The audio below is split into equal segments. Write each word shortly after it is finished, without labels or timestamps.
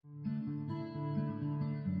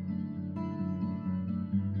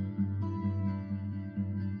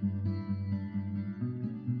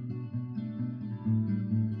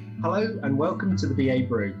Hello and welcome to the BA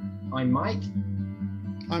Brew. I'm Mike.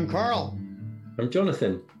 I'm Carl. I'm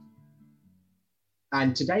Jonathan.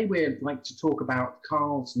 And today we'd like to talk about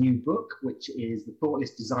Carl's new book, which is The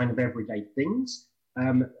Thoughtless Design of Everyday Things,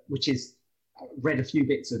 which is, read a few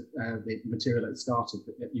bits of the material at the start of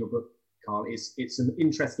your book, Carl. It's an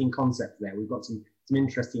interesting concept there. We've got some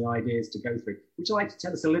interesting ideas to go through. Would you like to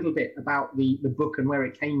tell us a little bit about the book and where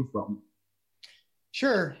it came from?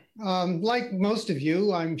 Sure. Like most of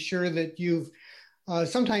you, I'm sure that you've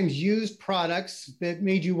sometimes used products that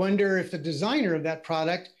made you wonder if the designer of that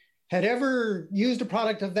product had ever used a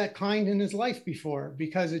product of that kind in his life before,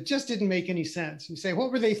 because it just didn't make any sense. You say,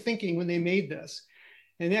 what were they thinking when they made this?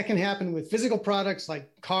 And that can happen with physical products like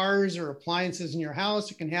cars or appliances in your house.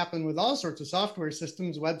 It can happen with all sorts of software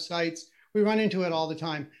systems, websites. We run into it all the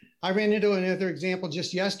time. I ran into another example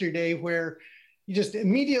just yesterday where you just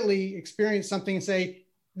immediately experience something and say,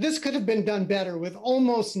 this could have been done better with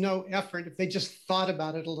almost no effort if they just thought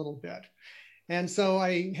about it a little bit. And so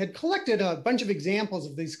I had collected a bunch of examples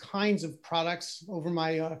of these kinds of products over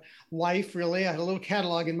my life, really. I had a little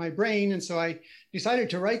catalog in my brain. And so I decided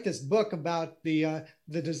to write this book about the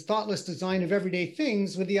thoughtless design of everyday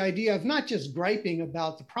things, with the idea of not just griping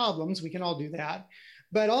about the problems, we can all do that,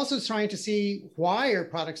 but also trying to see why are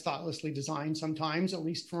products thoughtlessly designed sometimes, at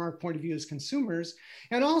least from our point of view as consumers,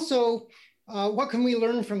 and also what can we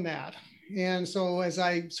learn from that? And so as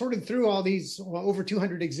I sorted through all these over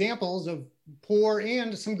 200 examples of poor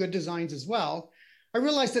and some good designs as well, I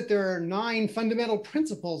realized that there are 9 fundamental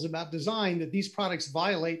principles about design that these products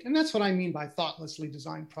violate, and that's what I mean by thoughtlessly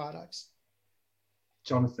designed products.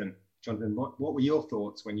 Jonathan, what were your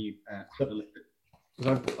thoughts when you had a look at?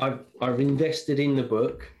 I've invested in the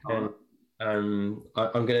book, and I'm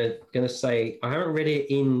gonna say I haven't read it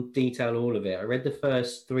in detail, all of it. I read the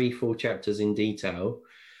first 3-4 chapters in detail,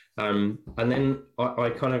 and then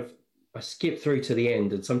I skipped through to the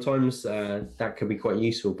end, and sometimes that can be quite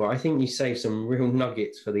useful. But I think you save some real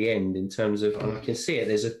nuggets for the end in terms of, and I can see it.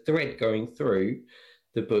 There's a thread going through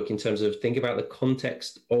the book in terms of think about the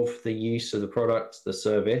context of the use of the product, the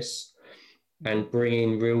service, and bring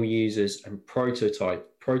in real users and prototype,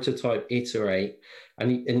 iterate,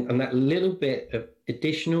 and that little bit of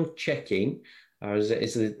additional checking is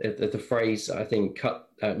the phrase, I think,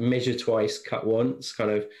 measure twice, cut once,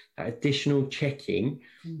 kind of that additional checking.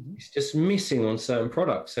 Mm-hmm. It's just missing on certain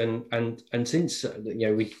products. And since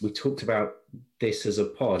we talked about this as a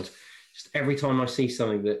pod, just every time I see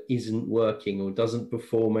something that isn't working or doesn't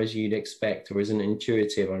perform as you'd expect or isn't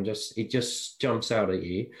intuitive, it just jumps out at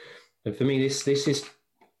you. And for me, this is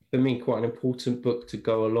for me quite an important book to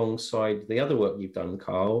go alongside the other work you've done,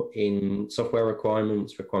 Carl, in software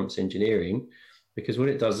requirements engineering, because what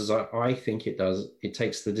it does is I think it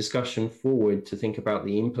takes the discussion forward to think about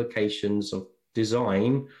the implications of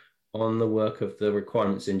design on the work of the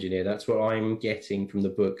requirements engineer. That's what I'm getting from the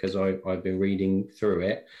book as I've been reading through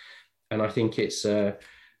it. And I think it's a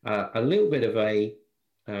little bit of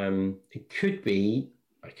it could be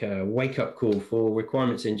like a wake-up call for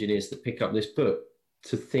requirements engineers that pick up this book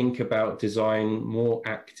to think about design more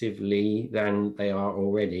actively than they are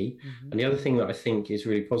already. Mm-hmm. And the other thing that I think is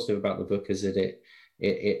really positive about the book is that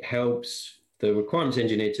it helps the requirements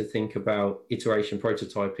engineer to think about iteration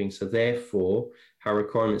prototyping, so therefore how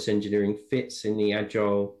requirements engineering fits in the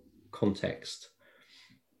agile context.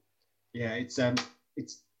 Yeah, it's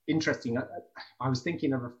interesting. I was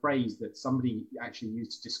thinking of a phrase that somebody actually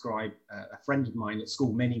used to describe a friend of mine at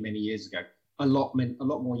school many years ago, a lot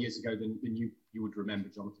more years ago than you would remember,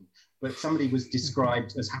 Jonathan. But somebody was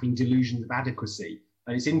described as having delusions of adequacy.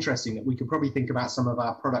 And it's interesting that we could probably think about some of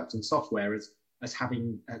our product and software as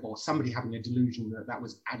having, or somebody having a delusion that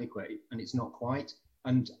was adequate, and it's not quite.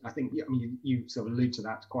 And I think, you sort of allude to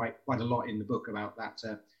that quite a lot in the book about that.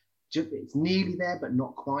 It's nearly there, but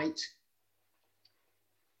not quite.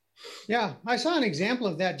 Yeah, I saw an example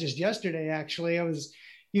of that just yesterday, actually. I was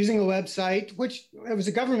using a website, it was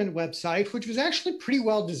a government website, which was actually pretty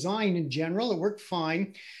well designed in general. It worked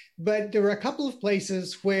fine. But there were a couple of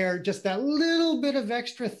places where just that little bit of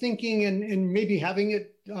extra thinking and maybe having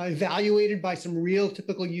it evaluated by some real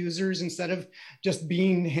typical users instead of just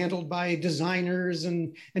being handled by designers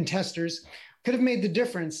and testers could have made the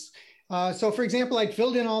difference. So for example, I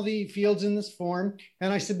filled in all the fields in this form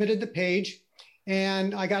and I submitted the page.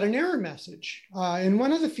 And I got an error message. And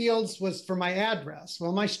one of the fields was for my address.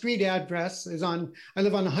 Well, my street address I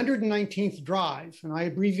live on 119th Drive, and I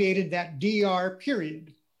abbreviated that DR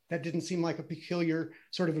period. That didn't seem like a peculiar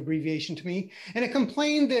sort of abbreviation to me. And it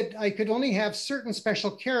complained that I could only have certain special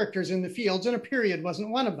characters in the fields, and a period wasn't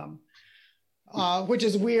one of them, which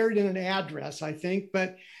is weird in an address, I think.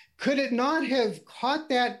 But could it not have caught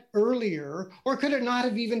that earlier? Or could it not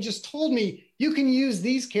have even just told me, you can use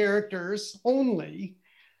these characters only,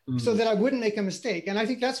 so that I wouldn't make a mistake? And I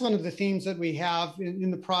think that's one of the themes that we have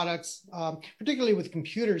in the products, particularly with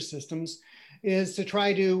computer systems, is to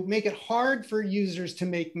try to make it hard for users to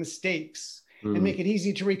make mistakes and make it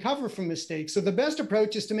easy to recover from mistakes. So the best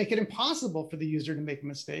approach is to make it impossible for the user to make a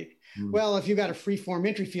mistake. Well, if you've got a free form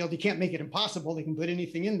entry field, you can't make it impossible. They can put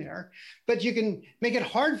anything in there, but you can make it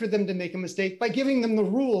hard for them to make a mistake by giving them the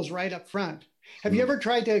rules right up front. Have you ever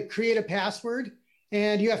tried to create a password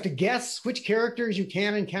and you have to guess which characters you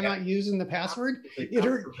can and cannot use in the password?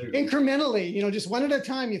 Incrementally, you know, just one at a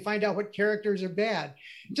time, you find out what characters are bad.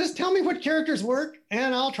 Just tell me what characters work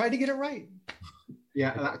and I'll try to get it right.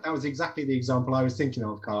 Yeah, that was exactly the example I was thinking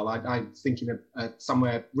of, Carl. I was thinking of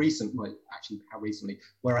somewhere recently, actually how recently,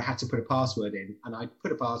 where I had to put a password in, and I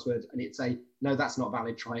put a password and it'd say, no, that's not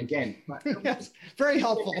valid, try again. Like, yes, very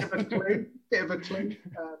helpful. Bit of a clue.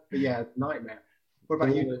 But yeah, nightmare. What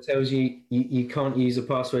about you? It tells you you can't use a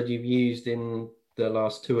password you've used in the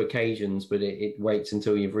last 2 occasions, but it waits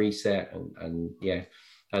until you've reset, and yeah.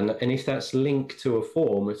 And if that's linked to a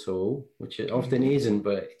form at all, which it often isn't,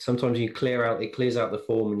 but sometimes it clears out the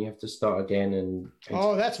form and you have to start again. And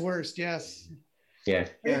oh, that's worst. Yes. Yeah.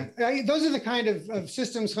 Those are the kind of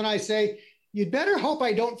systems when I say, you'd better hope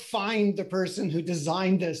I don't find the person who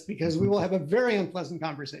designed this, because we will have a very unpleasant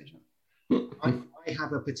conversation. I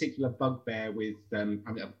have a particular bugbear with, I mean,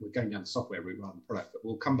 we're going down the software route rather than product, but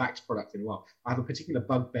we'll come back to product in a while. I have a particular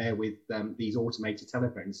bugbear with these automated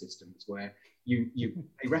telephone systems where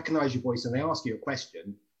they recognize your voice and they ask you a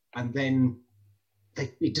question, and then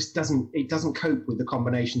it doesn't cope with the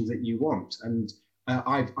combinations that you want. And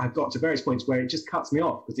I've got to various points where it just cuts me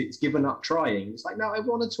off because it's given up trying. It's like, no, I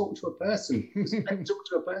want to talk to a person. Talk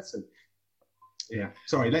to a person. Yeah,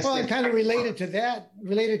 sorry. Well, kind of related to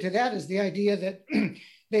that is the idea that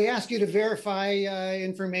they ask you to verify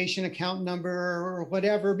information, account number or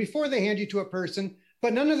whatever before they hand you to a person,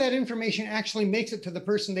 but none of that information actually makes it to the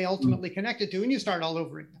person they ultimately connected to, and you start all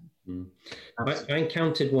over again. I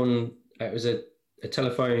encountered one. It was a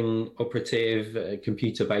telephone operative, a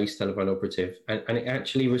computer-based telephone operative, and it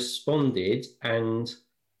actually responded and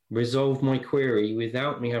resolved my query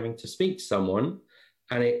without me having to speak to someone.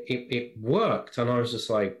 And it worked. And I was just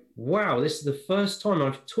like, wow, this is the first time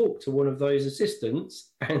I've talked to one of those assistants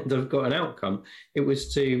and I've got an outcome. It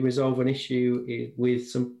was to resolve an issue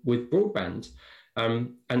with broadband.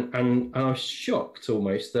 And I was shocked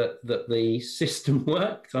almost that the system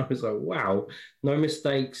worked. I was like, wow, no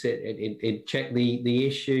mistakes. It checked the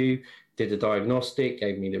issue, did a diagnostic,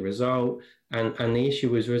 gave me the result, and the issue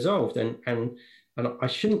was resolved. And I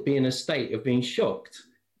shouldn't be in a state of being shocked.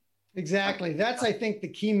 Exactly. That's, I think, the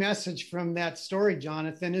key message from that story,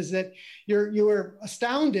 Jonathan, is that you were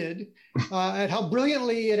astounded at how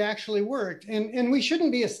brilliantly it actually worked. And we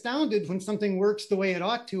shouldn't be astounded when something works the way it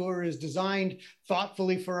ought to or is designed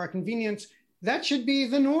thoughtfully for our convenience. That should be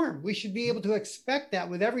the norm. We should be able to expect that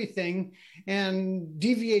with everything and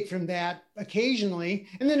deviate from that occasionally,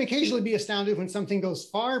 and then occasionally be astounded when something goes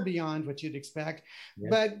far beyond what you'd expect.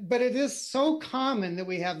 Yeah. But it is so common that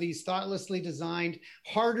we have these thoughtlessly designed,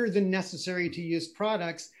 harder than necessary to use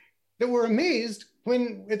products that we're amazed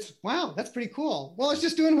when it's, wow, that's pretty cool. Well, it's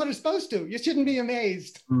just doing what it's supposed to. You shouldn't be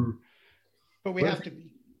amazed, but we have to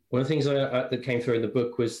be. One of the things that came through in the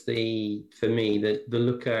book was the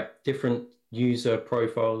look at different user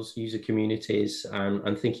profiles, user communities,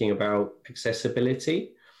 and thinking about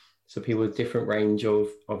accessibility. So people with different range of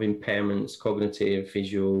impairments, cognitive,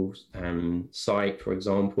 visual, sight, for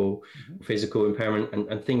example, physical impairment,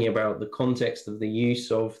 and thinking about the context of the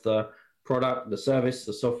use of the product, the service,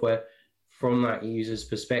 the software from that user's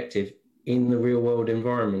perspective in the real world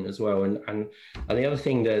environment as well. And the other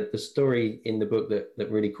thing, that the story in the book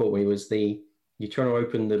that really caught me was you're trying to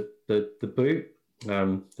open the boot,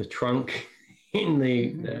 the trunk in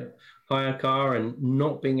the hire car and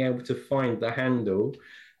not being able to find the handle.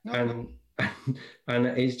 And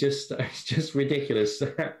it's just ridiculous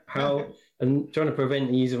how, and trying to prevent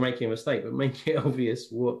the user making a mistake, but make it obvious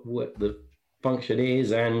what the function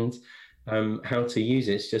is and how to use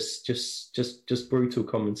it. It's just brutal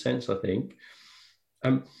common sense, I think.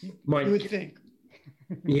 Mike, you would think.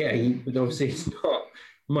 Yeah, but obviously it's not.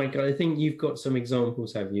 Mike, I think you've got some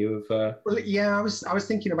examples, have you? Of Well, yeah, I was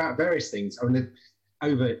thinking about various things. I mean,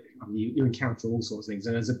 you encounter all sorts of things,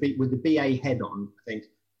 and with the BA head on, I think,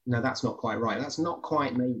 no, that's not quite right. That's not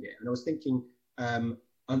quite made it. And I was thinking, a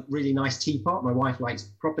really nice teapot. My wife likes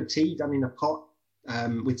proper tea done in a pot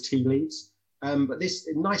with tea leaves. But this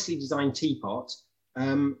nicely designed teapot,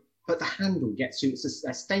 but but the handle gets, it's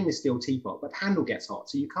a stainless steel teapot, but the handle gets hot.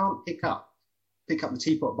 So you can't pick up the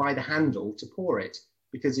teapot by the handle to pour it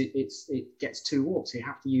because it gets too warm. So you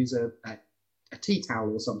have to use a tea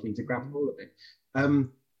towel or something to grab hold of it.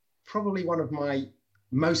 Probably one of my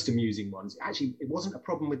most amusing ones. Actually, it wasn't a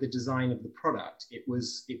problem with the design of the product. It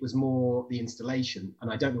was more the installation. And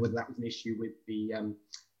I don't know whether that was an issue with the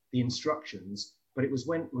instructions, but it was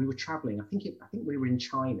when we were traveling. I think we were in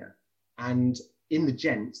China, and in the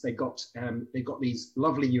gents, they got these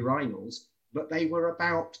lovely urinals, but they were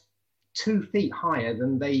about 2 feet higher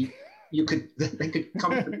than they could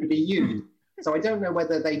comfortably use. So I don't know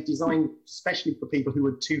whether they designed especially for people who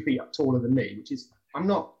were 2 feet taller than me, which is I'm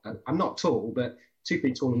not tall, but 2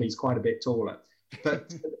 feet taller than me is quite a bit taller.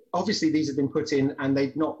 But obviously these have been put in and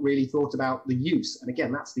they've not really thought about the use. And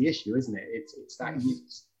again, that's the issue, isn't it? It's that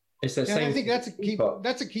use. It's the same. I think that's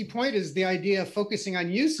a key point, is the idea of focusing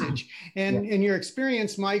on usage. And in your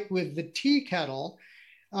experience, Mike, with the tea kettle,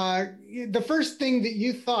 the first thing that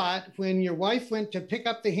you thought when your wife went to pick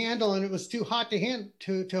up the handle and it was too hot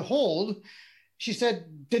to hold, she said,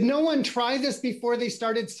 "Did no one try this before they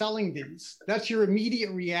started selling these?" That's your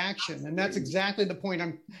immediate reaction. And that's exactly the point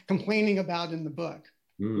I'm complaining about in the book.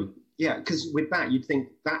 Mm. Yeah, because with that, you'd think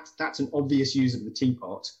that's an obvious use of the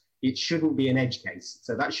teapot. It shouldn't be an edge case.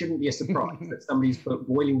 So that shouldn't be a surprise that somebody's put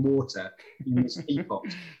boiling water in this teapot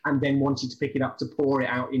and then wanted to pick it up to pour it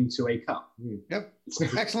out into a cup. Yep.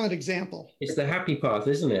 Excellent example. It's the happy path,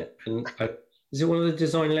 isn't it? And is it one of the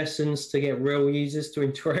design lessons to get real users to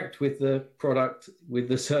interact with the product, with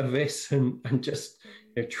the service, and just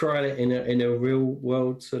trial it in a real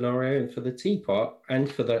world scenario? And for the teapot and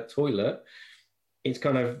for that toilet, it's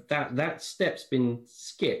kind of that step's been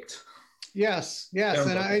skipped. Yes.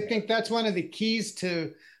 And I think that's one of the keys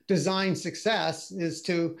to design success is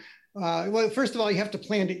to, well, first of all, you have to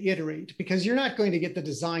plan to iterate, because you're not going to get the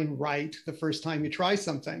design right the first time you try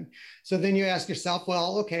something. So then you ask yourself,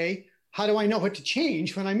 well, okay, how do I know what to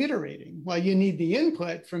change when I'm iterating? Well, you need the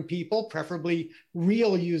input from people, preferably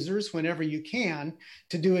real users whenever you can,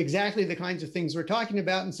 to do exactly the kinds of things we're talking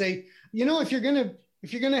about and say, if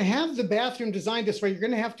you're going to have the bathroom designed this way, you're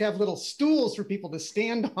going to have little stools for people to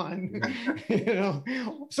stand on,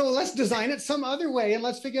 So let's design it some other way, and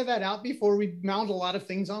let's figure that out before we mount a lot of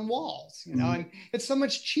things on walls, and it's so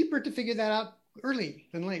much cheaper to figure that out early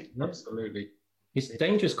than late. Absolutely. It's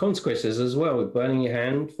dangerous consequences as well, with burning your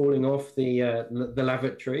hand, falling off the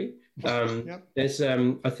lavatory. Yep. There's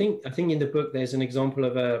I think in the book there's an example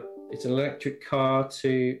of it's an electric car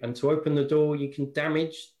to open the door you can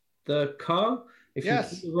damage the car if you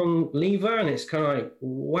put the wrong lever, and it's kind of like,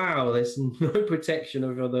 wow, there's no protection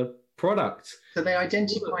over the product. So they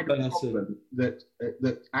identified a problem that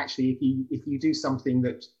actually if you do something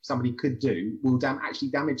that somebody could do will actually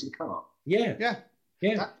damage the car. Yeah.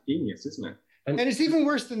 That's genius, isn't it? And it's even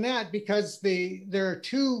worse than that, because there are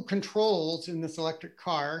 2 controls in this electric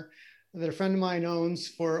car that a friend of mine owns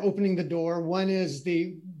for opening the door. One is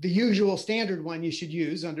the usual standard one you should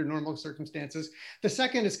use under normal circumstances. The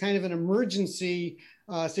second is kind of an emergency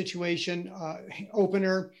situation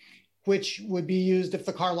opener, which would be used if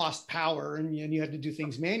the car lost power and you had to do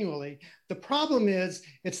things manually. The problem is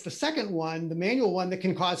it's the second one, the manual one, that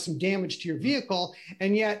can cause some damage to your vehicle.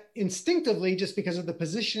 And yet instinctively, just because of the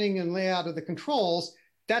positioning and layout of the controls,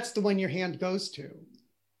 that's the one your hand goes to,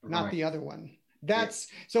 not the other one.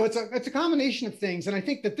 So it's a combination of things. And I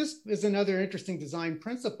think that this is another interesting design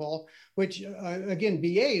principle, which again,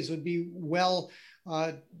 BAs would be well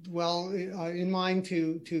in mind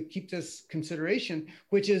to keep this consideration,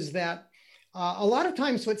 which is that a lot of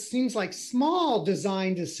times what seems like small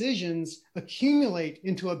design decisions accumulate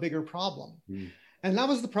into a bigger problem. And that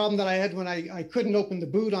was the problem that I had when I couldn't open the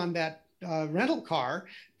boot on that rental car,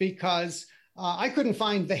 because I couldn't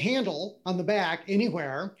find the handle on the back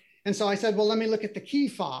anywhere. And so I said, well, let me look at the key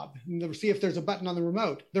fob and see if there's a button on the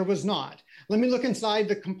remote. There was not. Let me look inside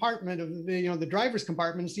the compartment of the driver's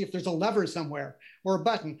compartment and see if there's a lever somewhere or a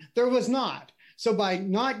button. There was not. So by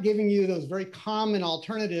not giving you those very common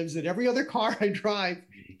alternatives that every other car I drive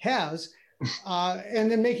has,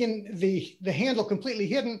 and then making the handle completely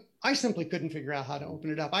hidden, I simply couldn't figure out how to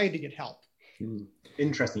open it up. I had to get help.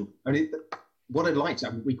 Interesting. I mean, what I'd like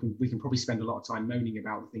to, we can probably spend a lot of time moaning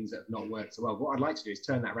about the things that have not worked so well. What I'd like to do is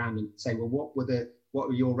turn that around and say, well, what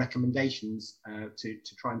were your recommendations to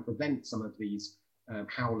try and prevent some of these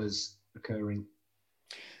howlers occurring?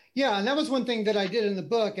 Yeah, and that was one thing that I did in the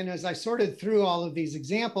book. And as I sorted through all of these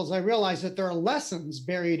examples, I realized that there are lessons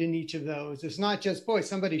buried in each of those. It's not just, boy,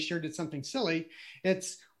 somebody sure did something silly.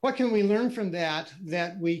 It's what can we learn from that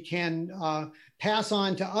we can pass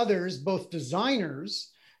on to others, both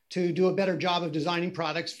designers, to do a better job of designing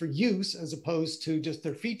products for use as opposed to just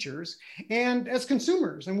their features. And as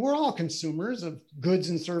consumers, and we're all consumers of goods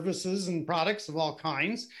and services and products of all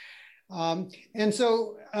kinds. And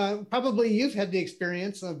so probably you've had the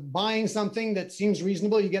experience of buying something that seems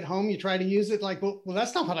reasonable. You get home, you try to use it like, well,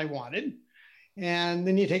 that's not what I wanted. And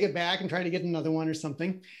then you take it back and try to get another one or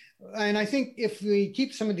something. And I think if we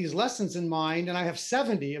keep some of these lessons in mind, and I have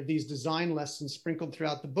 70 of these design lessons sprinkled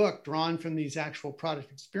throughout the book, drawn from these actual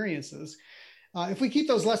product experiences, if we keep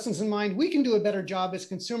those lessons in mind, we can do a better job as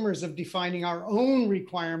consumers of defining our own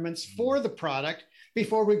requirements for the product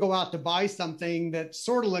before we go out to buy something that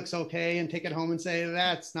sort of looks okay and take it home and say,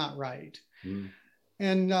 that's not right. Mm.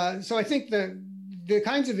 And so I think the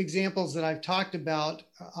kinds of examples that I've talked about,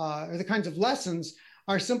 or the kinds of lessons,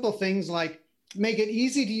 are simple things like make it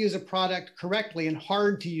easy to use a product correctly and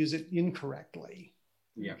hard to use it incorrectly.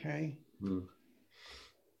 Yeah. Okay. Mm.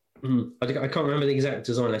 I can't remember the exact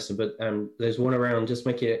design lesson, but there's one around just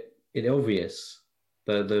make it obvious.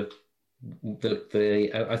 I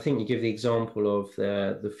think you give the example of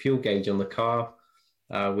the fuel gauge on the car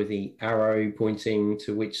with the arrow pointing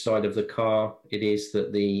to which side of the car it is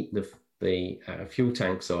that the fuel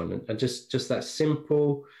tank's on, and just that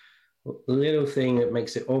simple little thing that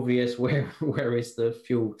makes it obvious where is the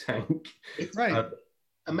fuel tank. It's right.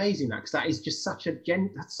 Amazing that, because that is just such a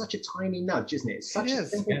tiny nudge, isn't it? It's such a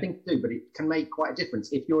simple thing to do, but it can make quite a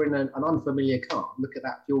difference. If you're in an unfamiliar car, look at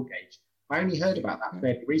that fuel gauge. I only heard about that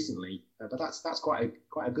fairly recently, but that's quite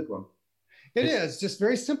a good one. It is. Just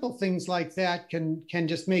very simple things like that can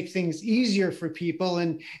just make things easier for people,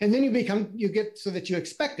 and then you get so that you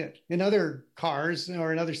expect it in other cars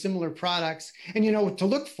or in other similar products, and you know to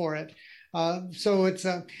look for it. So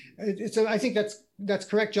I think that's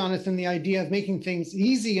correct, Jonathan. The idea of making things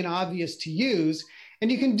easy and obvious to use,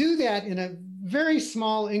 and you can do that in a very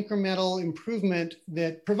small incremental improvement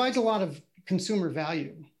that provides a lot of consumer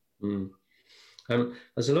value. Mm.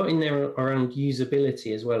 There's a lot in there around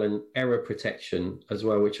usability as well, and error protection as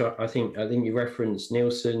well, which I think you referenced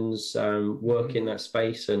Nielsen's work in that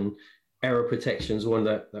space, and error protection is one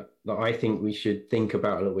that I think we should think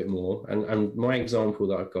about a little bit more. And my example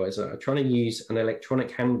that I've got is I'm trying to use an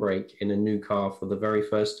electronic handbrake in a new car for the very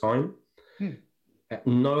first time.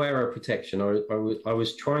 No error protection. I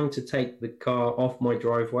was trying to take the car off my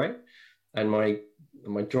driveway, and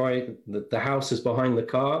the house is behind the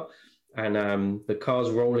car. And the car's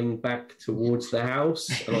rolling back towards the house,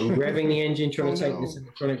 and I'm revving the engine trying to take this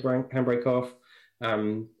electronic handbrake off.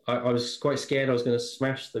 I was quite scared I was going to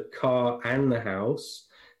smash the car and the house.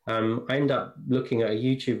 I ended up looking at a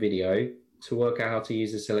YouTube video to work out how to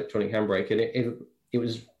use this electronic handbrake, and it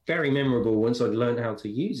was very memorable once I'd learned how to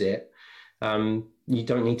use it. You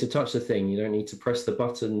don't need to touch the thing. You don't need to press the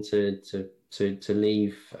button to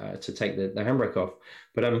leave to take the handbrake off.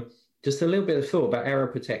 But just a little bit of thought about error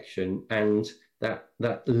protection and that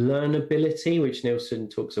learnability, which Nielsen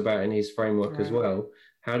talks about in his framework as well.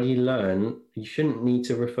 How do you learn? You shouldn't need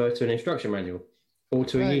to refer to an instruction manual or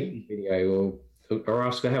to a YouTube video or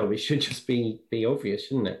ask for help. It should just be obvious,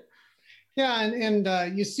 shouldn't it? Yeah,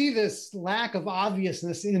 and you see this lack of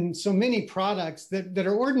obviousness in so many products that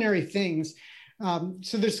are ordinary things.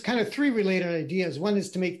 So there's kind of three related ideas. One is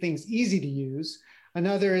to make things easy to use.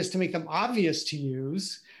 Another is to make them obvious to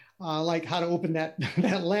use. Like how to open that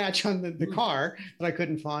latch on the car that I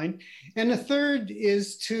couldn't find. And the third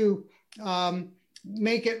is to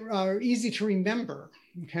make it easy to remember,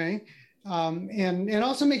 okay? And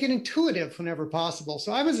also make it intuitive whenever possible.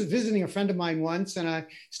 So I was visiting a friend of mine once, and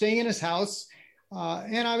staying in his house,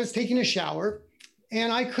 and I was taking a shower,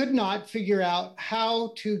 and I could not figure out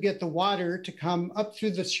how to get the water to come up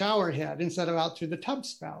through the shower head instead of out through the tub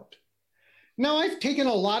spout. Now, I've taken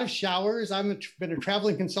a lot of showers. I've been a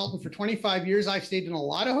traveling consultant for 25 years. I've stayed in a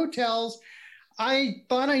lot of hotels. I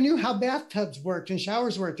thought I knew how bathtubs worked and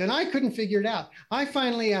showers worked, and I couldn't figure it out. I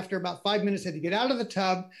finally, after about 5 minutes, had to get out of the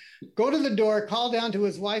tub, go to the door, call down to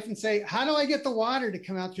his wife and say, how do I get the water to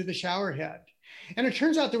come out through the shower head? And it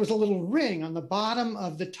turns out there was a little ring on the bottom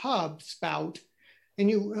of the tub spout,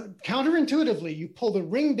 and you counterintuitively, you pull the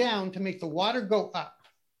ring down to make the water go up.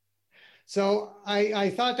 So I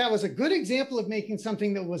thought that was a good example of making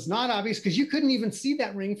something that was not obvious, because you couldn't even see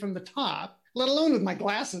that ring from the top, let alone with my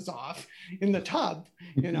glasses off in the tub,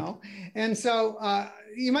 you know. And so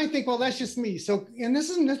you might think, well, that's just me. So, and this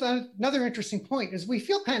is another interesting point, is we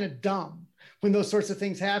feel kind of dumb when those sorts of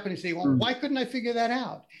things happen. You say, well, why couldn't I figure that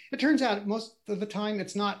out? It turns out most of the time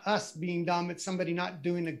it's not us being dumb, it's somebody not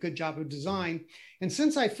doing a good job of design. And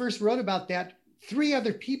since I first wrote about that, 3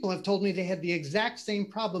 other people have told me they had the exact same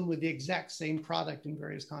problem with the exact same product in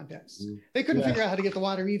various contexts. They couldn't figure out how to get the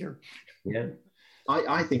water either. Yeah.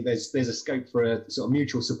 I think there's a scope for a sort of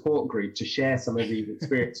mutual support group to share some of these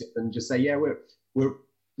experiences and just say, yeah, we're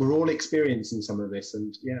all experiencing some of this,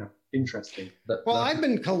 and yeah, interesting. Well, I've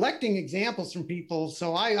been collecting examples from people,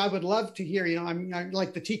 so I would love to hear, I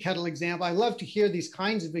like the tea kettle example. I love to hear these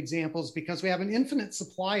kinds of examples because we have an infinite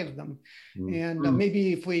supply of them. And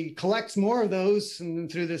maybe if we collect more of those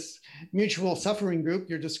and through this mutual suffering group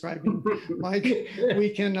you're describing, Mike, we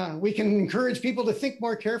can encourage people to think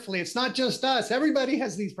more carefully. It's not just us. Everybody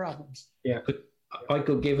has these problems. Yeah. I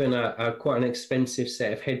got given a quite an expensive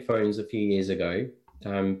set of headphones a few years ago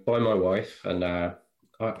by my wife, and I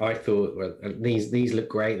thought, well, these look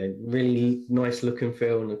great. They're really nice look and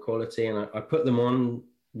feel and the quality. And I put them on,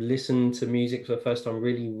 listened to music for the first time,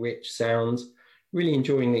 really rich sounds, really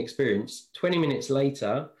enjoying the experience. 20 minutes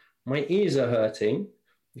later, my ears are hurting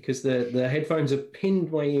because the headphones have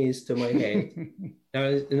pinned my ears to my head. Now,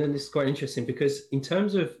 and then it's quite interesting because in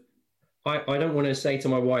terms of, I don't want to say to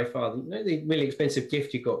my wife, the really expensive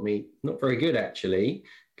gift you got me, not very good actually,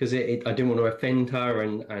 because I didn't want to offend her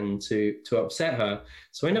and to upset her.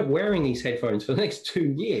 So I end up wearing these headphones for the next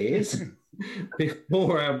 2 years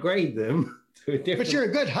before I upgrade them to a different... But you're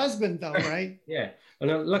a good husband though, right? Yeah.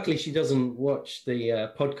 And luckily she doesn't watch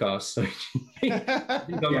the podcast, so she thinks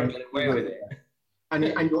I'm going to get away with it. And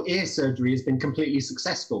your ear surgery has been completely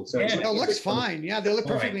successful. So it looks fine. Yeah, they look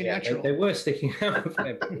perfectly natural. They were sticking out of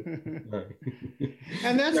there.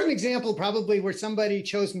 And that's an example probably where somebody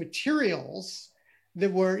chose materials that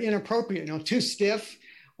were inappropriate, too stiff,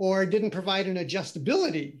 or didn't provide an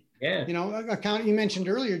adjustability. Yeah. You mentioned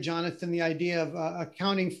earlier, Jonathan, the idea of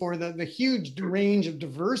accounting for the huge range of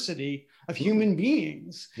diversity of human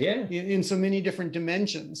beings in so many different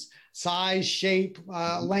dimensions, size, shape,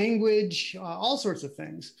 language, all sorts of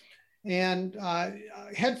things. And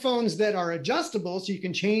headphones that are adjustable so you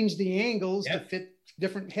can change the angles to fit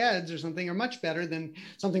different heads or something are much better than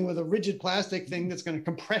something with a rigid plastic thing that's going to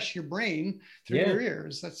compress your brain through your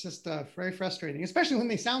ears. That's just very frustrating, especially when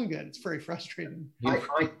they sound good. It's very frustrating. I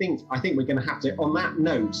think we're going to have to, on that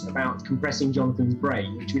note about compressing Jonathan's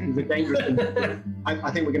brain, which is a dangerous thing to do, I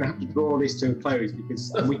think we're going to have to draw this to a close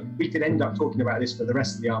because we could end up talking about this for the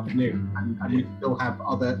rest of the afternoon, and we still have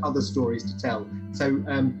other stories to tell. So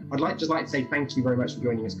I'd just like to say thank you very much for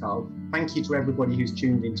joining us, Carl. Thank you to everybody who's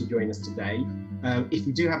tuned in to join us today. If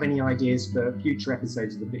you do have any ideas for future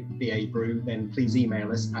episodes of the BA Brew, then please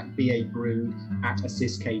email us at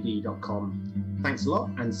babrew@assistkd.com. Thanks a lot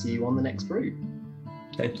and see you on the next brew.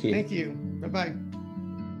 Thank you. Thank you. Bye-bye.